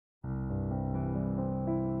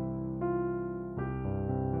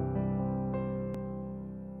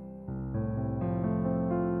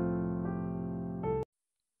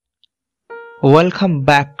Welcome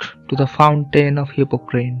back to the Fountain of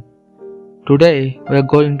Hippocrene. Today we are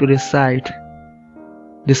going to recite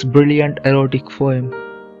this brilliant erotic poem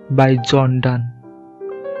by Donne.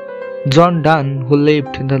 Donne, who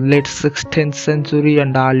lived in the late 16th century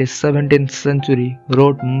and early 17th century,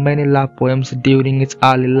 wrote many love poems during his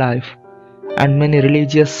early life and many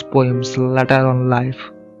religious poems later on life.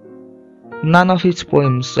 None of his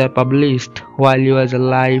poems were published while he was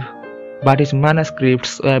alive, but his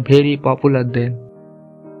manuscripts were very popular then.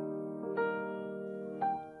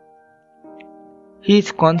 He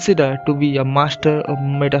is considered to be a master of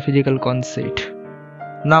metaphysical conceit.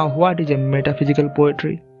 Now, what is a metaphysical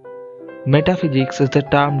poetry? Metaphysics, as the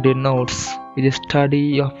term denotes, is a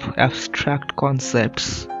study of abstract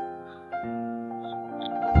concepts.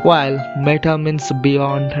 While meta means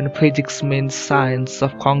beyond and physics means science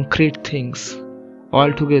of concrete things,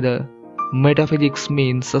 altogether, metaphysics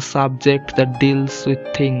means a subject that deals with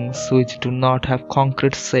things which do not have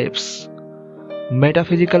concrete shapes.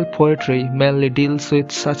 Metaphysical poetry mainly deals with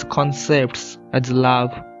such concepts as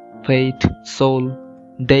love, faith, soul,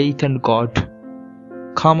 death, and God.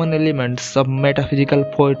 Common elements of metaphysical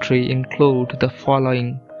poetry include the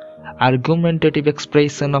following: argumentative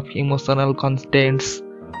expression of emotional contents,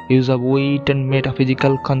 use of wit and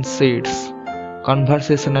metaphysical conceits,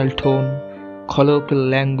 conversational tone, colloquial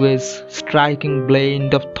language, striking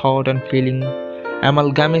blend of thought and feeling,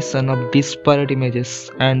 amalgamation of disparate images,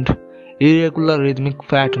 and irregular rhythmic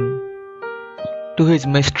pattern. To His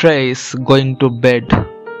Mistress Going to Bed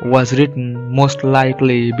was written most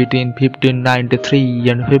likely between 1593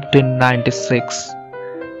 and 1596.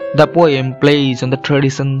 The poem plays on the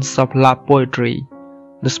traditions of love poetry.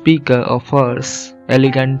 The speaker offers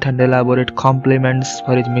elegant and elaborate compliments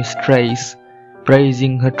for his mistress,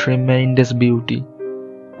 praising her tremendous beauty.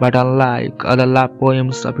 But unlike other love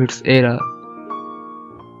poems of its era,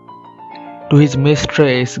 To His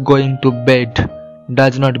Mistress Going to Bed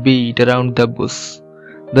does not beat around the bush.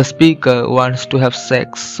 The speaker wants to have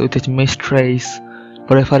sex with his mistress,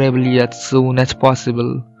 preferably as soon as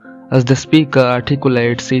possible. As the speaker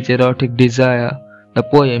articulates his erotic desire, the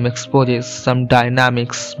poem exposes some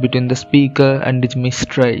dynamics between the speaker and his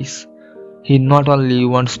mistress. He not only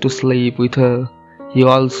wants to sleep with her, he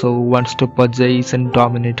also wants to possess and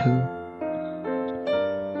dominate her.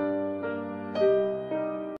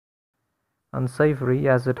 Unsavory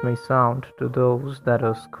as it may sound to those that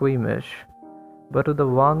are squeamish, but to the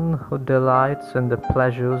one who delights in the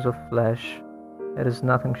pleasures of flesh, it is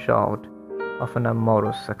nothing short of an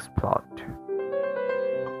amorous exploit.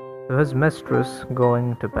 To his mistress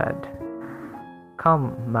going to bed.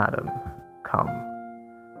 Come, madam, come.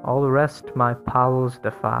 All rest my powers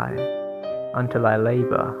defy, until I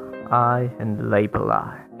labor, I in labor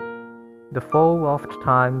lie. The foe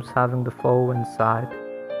oft-times having the foe inside,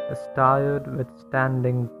 is tired with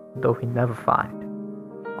standing though he never fight.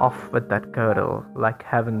 Off with that girdle, like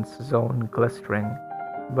heaven's zone glistering,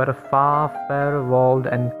 but a far fairer world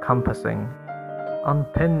encompassing.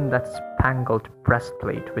 Unpin that spangled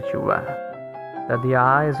breastplate which you wear, that the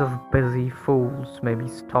eyes of busy fools may be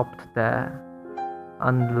stopped there.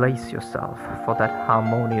 Unlace yourself, for that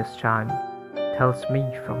harmonious chime tells me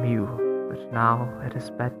from you that now it is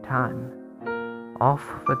bedtime. Off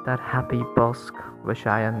with that happy busk which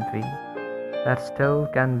I envy, that still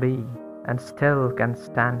can be and still can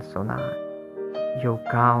stand so nigh. Your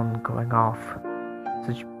gown going off,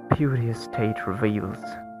 such beauteous state reveals,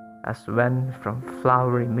 as when from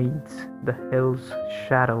flowery meads the hill's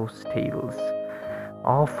shadow steals.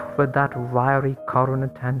 Off with that wiry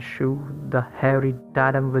coronet and shoe, the hairy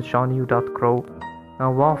diadem which on you doth grow.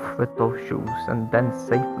 Now off with those shoes, and then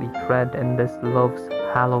safely tread in this love's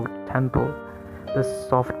hallowed temple, this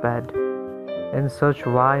soft bed. In such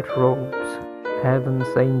white robes, heaven's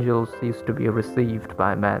angels used to be received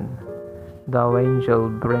by men. Thou angel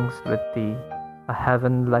bringst with thee a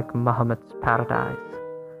heaven like Muhammad's paradise.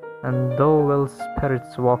 And though will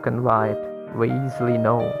spirits walk in white, we easily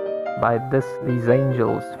know by this these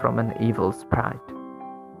angels from an evil sprite.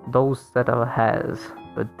 Those set our hairs,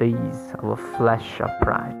 but these our flesh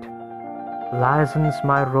upright. License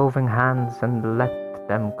my roving hands and let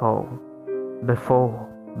them go, before,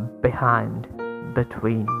 behind,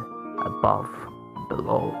 between, above,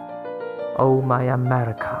 below. O my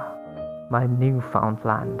America, my newfound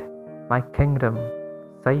land, my kingdom,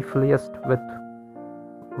 safeliest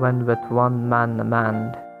when with one man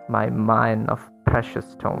manned, my mine of precious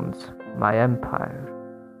stones, my empire.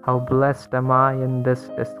 How blessed am I in this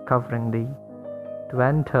discovering thee! To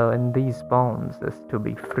enter in these bonds is to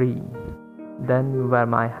be free. Then where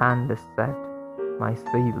my hand is set, my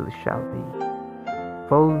seal shall be.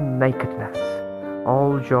 Full nakedness,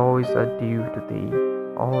 All joys are due to thee,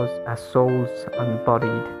 all as souls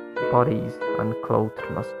unbodied, bodies unclothed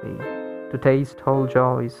must be. To taste whole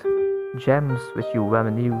joys, gems which you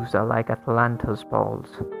women use are like Atlanta's balls,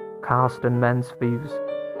 cast in men's views,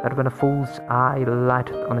 that when a fool's eye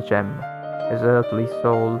lighteth on a gem, his earthly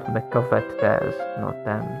soul may covet theirs, not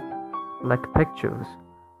them. Like pictures,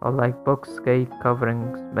 or like books gay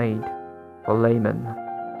coverings made for laymen,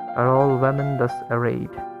 are all women thus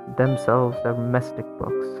arrayed, themselves their mystic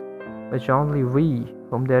books, which only we,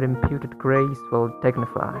 whom their imputed grace will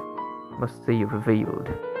dignify, must see revealed.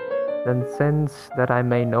 Then since that I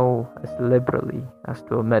may know as liberally as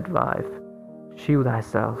to a midwife, shew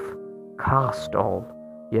thyself, cast all,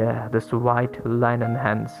 yea, this white linen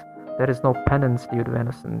hence, there is no penance due to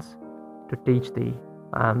innocence. To teach thee,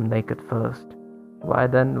 I am naked first. Why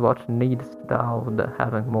then what needest thou the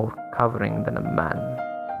having more covering than a man?